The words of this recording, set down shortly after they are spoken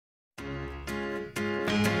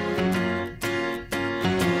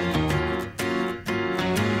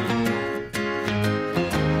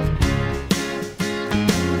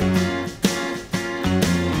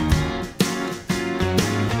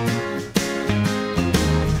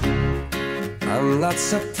not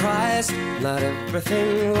surprised, not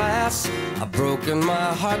everything lasts. I've broken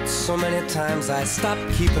my heart so many times I stopped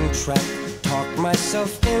keeping track. Talk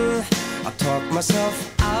myself in, I talk myself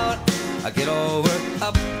out. I get all worked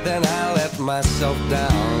up, then I let myself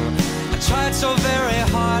down. I tried so very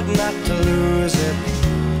hard not to lose it.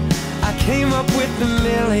 I came up with a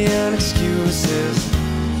million excuses.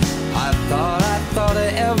 I thought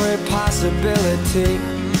of every possibility.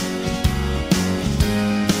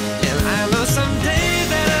 And I know someday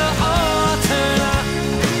that it'll all turn out.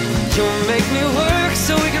 You'll make me work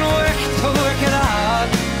so we can work to work it out.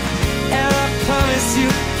 And I promise you,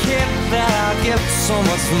 kid, that I'll give so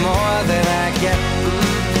much more than I get.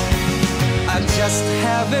 I just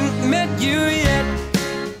haven't met you yet.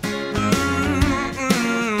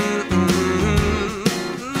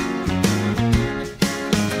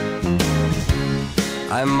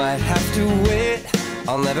 I might have to wait,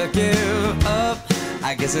 I'll never give up.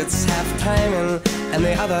 I guess it's half timing and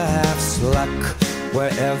the other half's luck.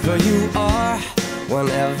 Wherever you are,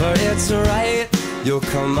 whenever it's right, you'll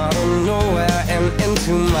come out of nowhere and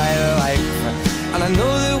into my life. And I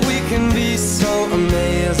know that we can be so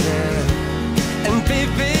amazing. And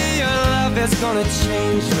baby, your love is gonna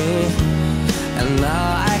change me. And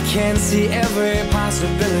now I can see every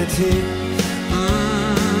possibility.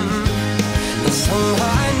 And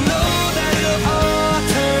somehow I know that it'll all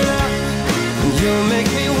turn out. And you'll make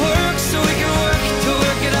me work so we can work to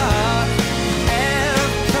work it out. And I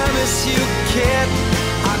promise you, kid,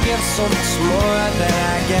 I'll give so much more than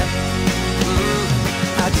I get.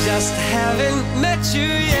 I just haven't met you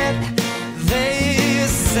yet. They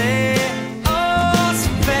say all's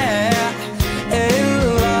fair in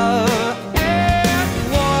love and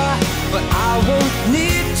war, but I won't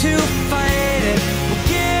need to fight it. We'll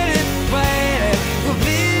get it right, we'll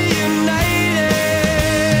be united.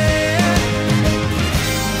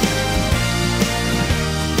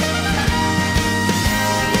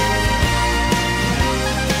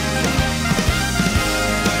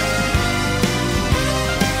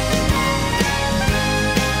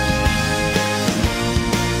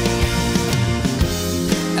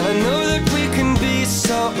 And I know that we can be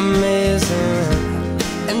so amazing.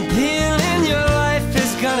 And being in your life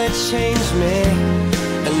is gonna change me.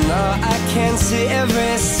 And now I can see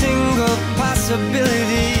every single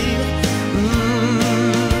possibility.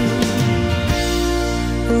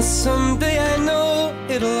 And someday I know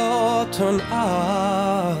it'll all turn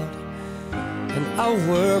out. And I'll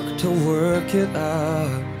work to work it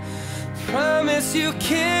out. Promise you,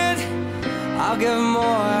 kid, I'll give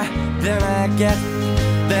more than I get,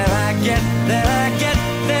 than I get, than I get,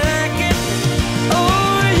 than I get.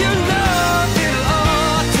 Oh, you know it'll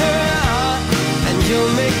all turn out. And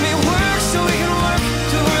you'll make me work so we can work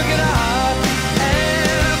to work it out.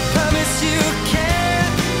 And I promise you, kid,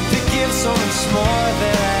 to give so much more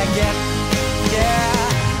than I get.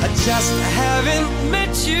 Yeah, I just haven't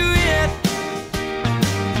met you yet.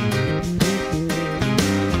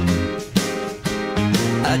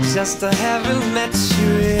 I just haven't met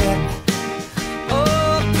you yet.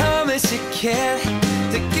 Oh, I promise you, kid,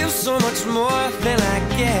 to give so much more than I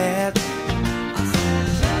get.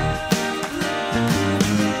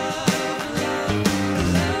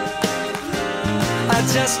 I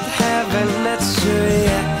just haven't met you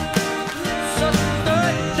yet. So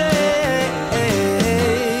birthday,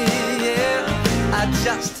 yeah. I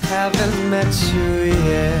just haven't met you